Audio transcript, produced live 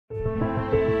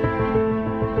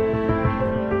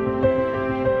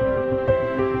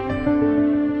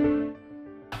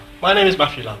My name is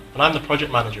Matthew Lamb and I'm the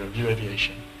project manager of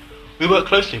UAVIATION. We work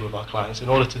closely with our clients in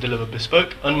order to deliver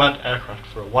bespoke unmanned aircraft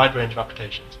for a wide range of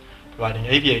applications, providing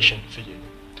aviation for you.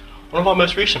 One of our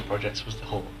most recent projects was the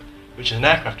Hawk, which is an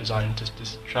aircraft designed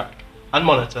to track and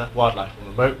monitor wildlife in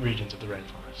remote regions of the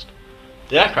rainforest.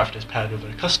 The aircraft is paired with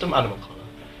a custom animal collar,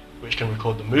 which can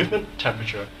record the movement,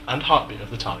 temperature and heartbeat of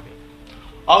the target.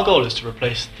 Our goal is to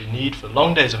replace the need for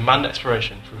long days of manned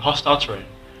exploration through hostile terrain,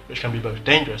 which can be both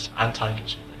dangerous and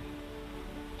time-consuming.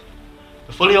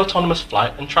 The fully autonomous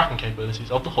flight and tracking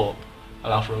capabilities of the Hawk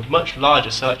allow for a much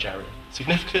larger search area,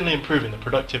 significantly improving the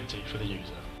productivity for the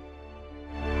user.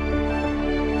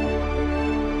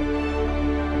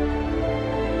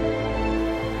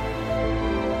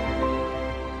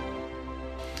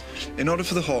 In order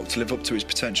for the Hawk to live up to its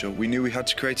potential, we knew we had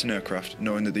to create an aircraft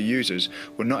knowing that the users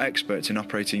were not experts in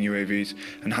operating UAVs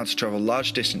and had to travel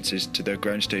large distances to their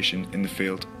ground station in the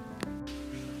field.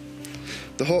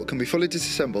 The Hawk can be fully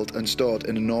disassembled and stored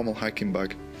in a normal hiking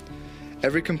bag.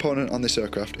 Every component on this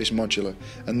aircraft is modular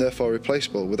and therefore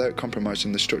replaceable without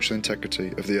compromising the structural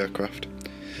integrity of the aircraft.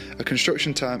 A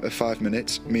construction time of 5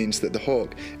 minutes means that the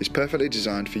Hawk is perfectly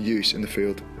designed for use in the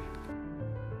field.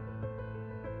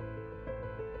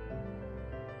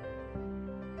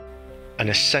 An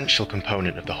essential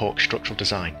component of the Hawk's structural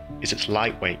design is its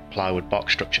lightweight plywood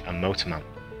box structure and motor mount.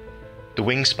 The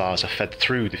wing spars are fed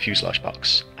through the fuselage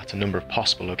box at a number of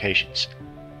possible locations.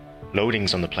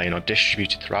 Loadings on the plane are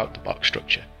distributed throughout the box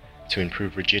structure to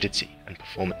improve rigidity and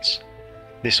performance.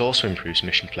 This also improves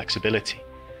mission flexibility,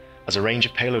 as a range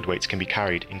of payload weights can be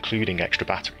carried, including extra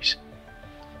batteries.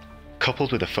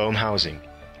 Coupled with a foam housing,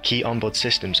 key onboard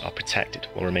systems are protected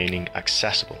while remaining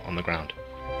accessible on the ground.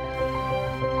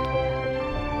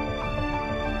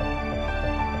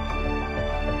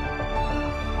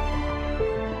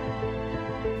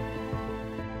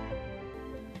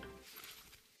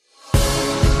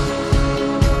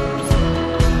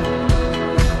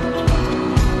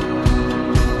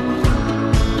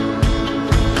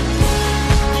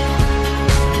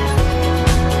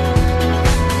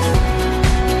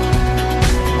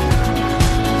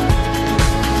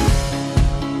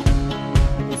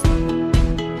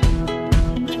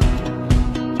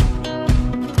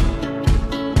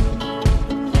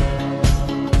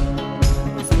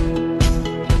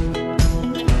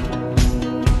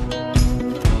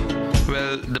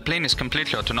 The plane is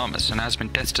completely autonomous and has been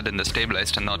tested in the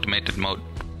stabilized and automated mode.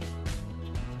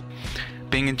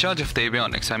 Being in charge of the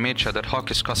avionics, I made sure that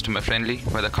Hawk is customer friendly,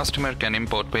 where the customer can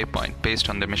import waypoint based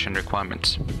on their mission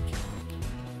requirements.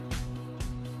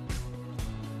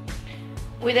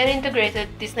 We then integrated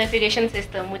this navigation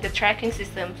system with the tracking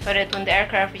system so that when the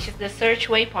aircraft reaches the search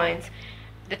waypoints,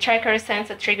 the tracker sends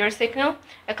a trigger signal,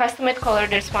 a custom-made collar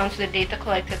that responds to the data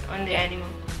collected on the animal.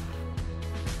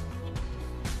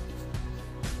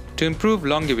 To improve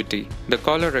longevity, the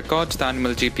collar records the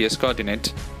animal GPS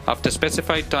coordinates after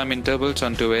specified time intervals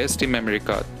onto a SD memory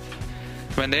card.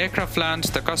 When the aircraft lands,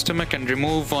 the customer can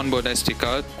remove onboard SD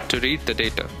card to read the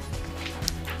data.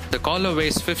 The collar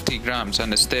weighs 50 grams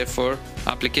and is therefore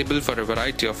applicable for a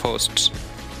variety of hosts.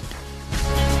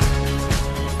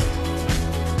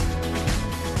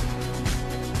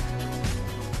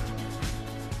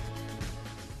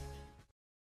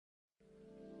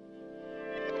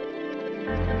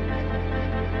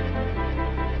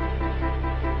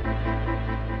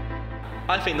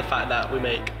 I think the fact that we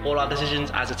make all our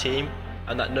decisions as a team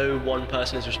and that no one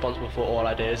person is responsible for all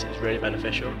ideas is really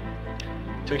beneficial.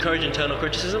 To encourage internal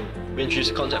criticism, we introduce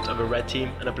the concept of a red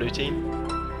team and a blue team.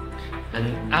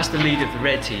 And as the lead of the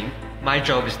red team, my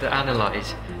job is to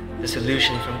analyse the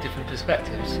solution from different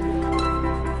perspectives.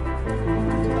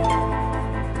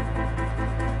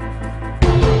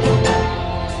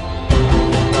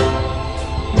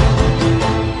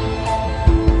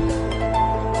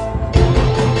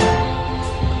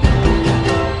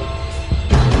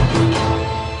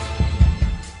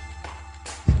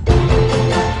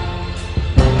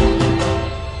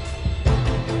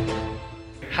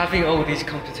 Having all these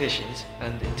competitions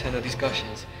and internal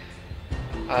discussions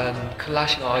and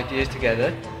collashing our ideas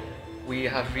together, we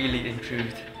have really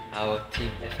improved our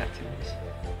team effectiveness.